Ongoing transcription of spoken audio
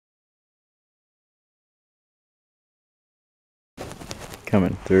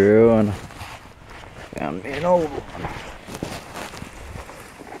coming through, and found me an old one.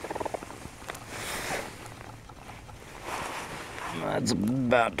 That's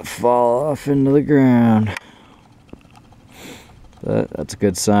about to fall off into the ground. But that's a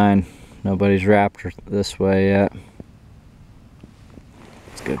good sign. Nobody's wrapped her this way yet.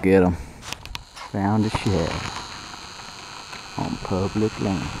 Let's go get them. Found a shed on public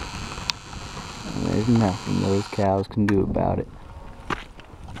land. And there's nothing those cows can do about it.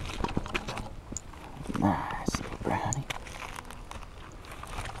 Nice little brownie.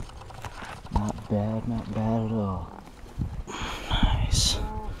 Not bad at all. Nice.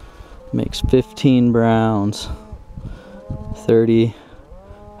 Makes 15 browns.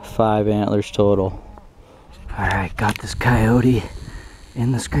 35 antlers total. Alright, got this coyote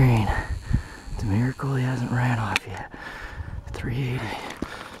in the screen. It's a miracle he hasn't ran off yet. 380.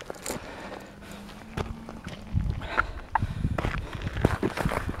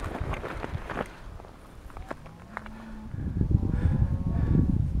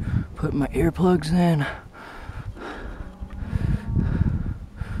 Put my earplugs in.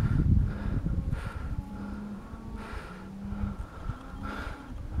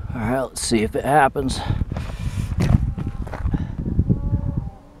 Alright, let's see if it happens.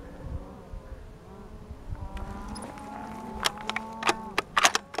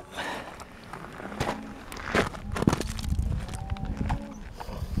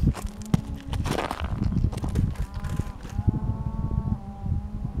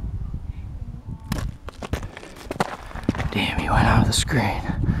 Damn, he went out of the screen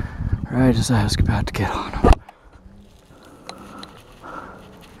right as I was about to get on him.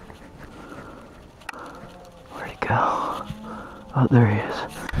 Where'd he go? Oh, there he is.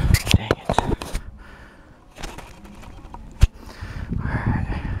 Dang it.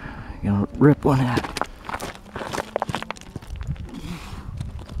 Alright, gonna rip one out.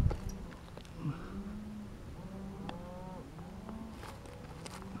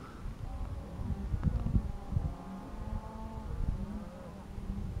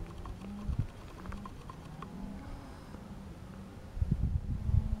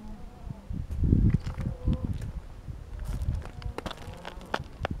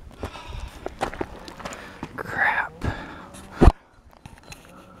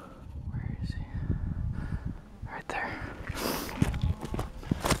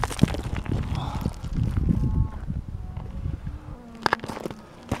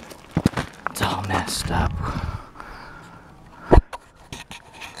 It's all messed up.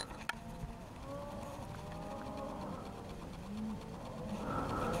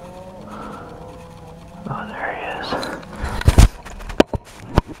 Oh, there he is.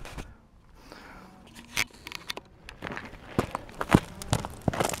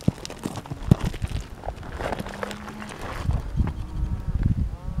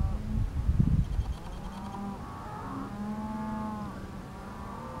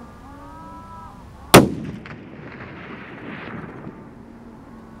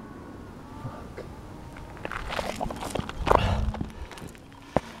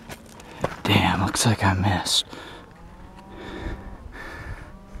 Damn, looks like I missed.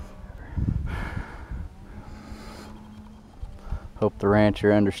 Hope the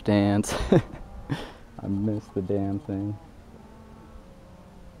rancher understands. I missed the damn thing.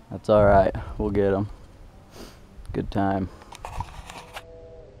 That's alright, we'll get him. Good time.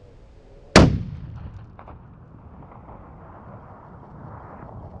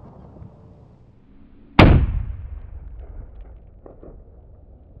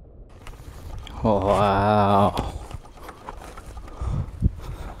 Oh, wow.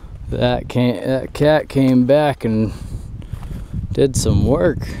 That cat came back and did some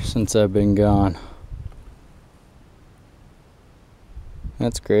work since I've been gone.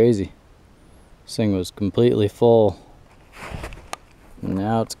 That's crazy. This thing was completely full. And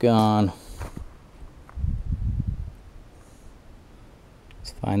now it's gone.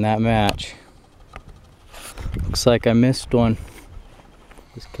 Let's find that match. Looks like I missed one.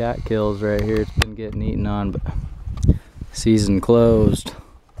 This cat kills right here. It's been getting eaten on, but season closed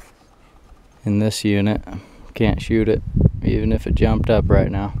in this unit. Can't shoot it, even if it jumped up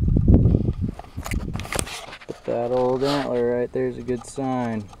right now. But that old antler right there is a good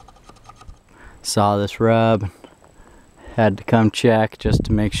sign. Saw this rub, had to come check just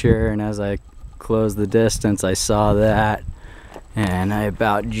to make sure, and as I closed the distance I saw that and I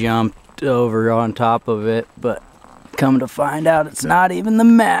about jumped over on top of it, but come to find out it's not even the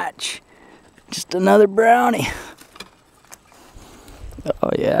match. Just another brownie.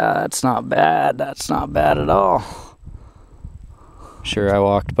 Oh yeah, that's not bad. That's not bad at all. Sure, I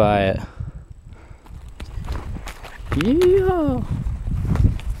walked by it. Yeah.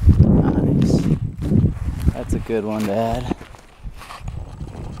 That's a good one to add.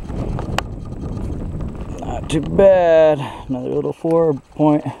 Not too bad. Another little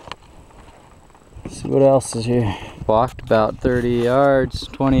 4-point. See what else is here. Walked about 30 yards,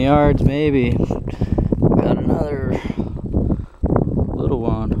 20 yards maybe. Got another little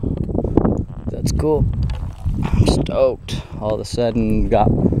one. That's cool. I'm stoked. All of a sudden got,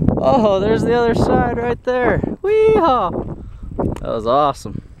 oh, there's the other side right there. Wee-haw! That was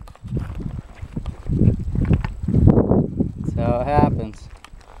awesome. That's how it happens.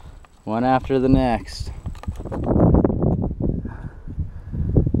 One after the next.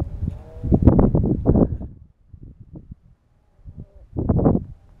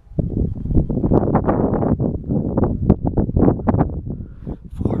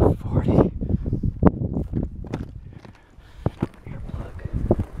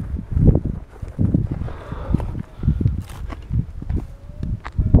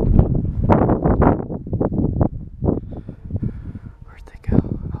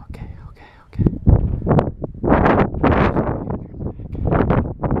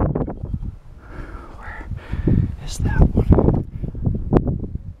 That one.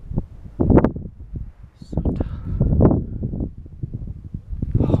 So tough.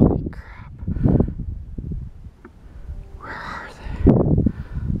 Holy crap. Where are they?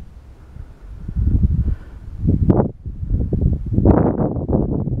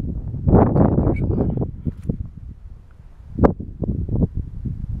 Okay, there's one.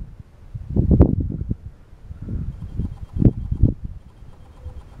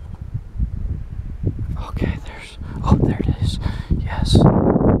 Okay, there's, oh, there it is. Yes.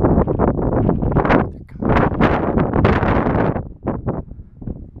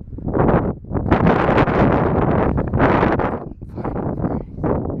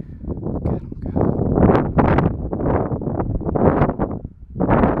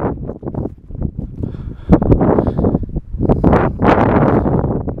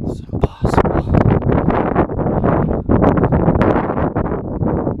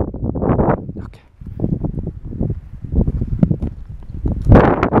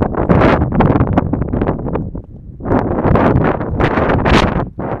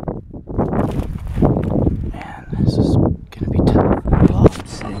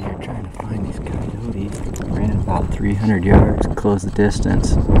 Ran about 300 yards, close the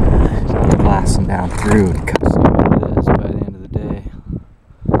distance, blast them down through and cut some of this by the end of the day.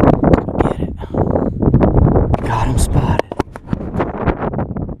 Let's go get it. Got him spotted.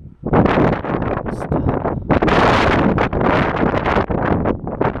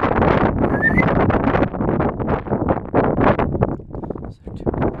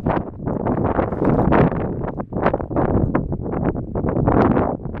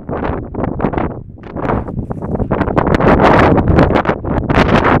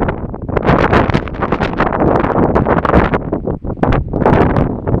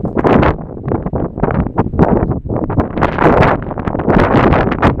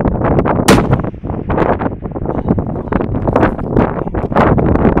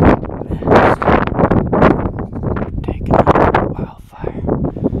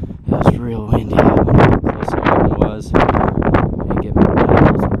 Real windy. I wonder how close that one was. And get my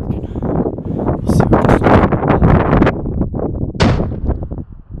pedals working. We'll see what it's like.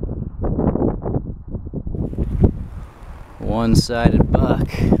 One-sided buck.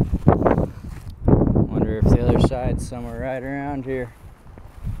 Wonder if the other side's somewhere right around here.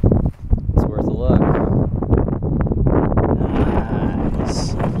 It's worth a look.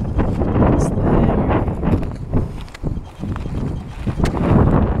 Nice. That's the hanger.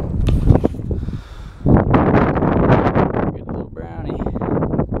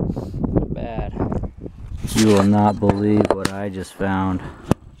 You will not believe what I just found.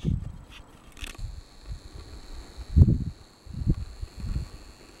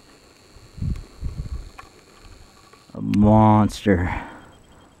 A monster.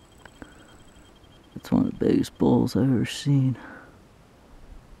 It's one of the biggest bulls I've ever seen.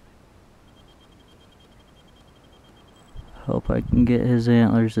 Hope I can get his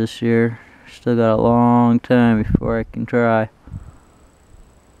antlers this year. Still got a long time before I can try.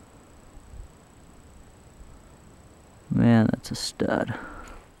 Man, that's a stud.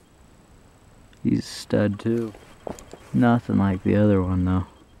 He's a stud too. Nothing like the other one though.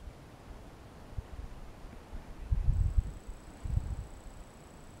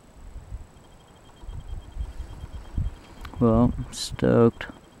 Well, stoked.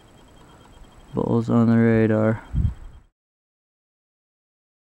 Bull's on the radar.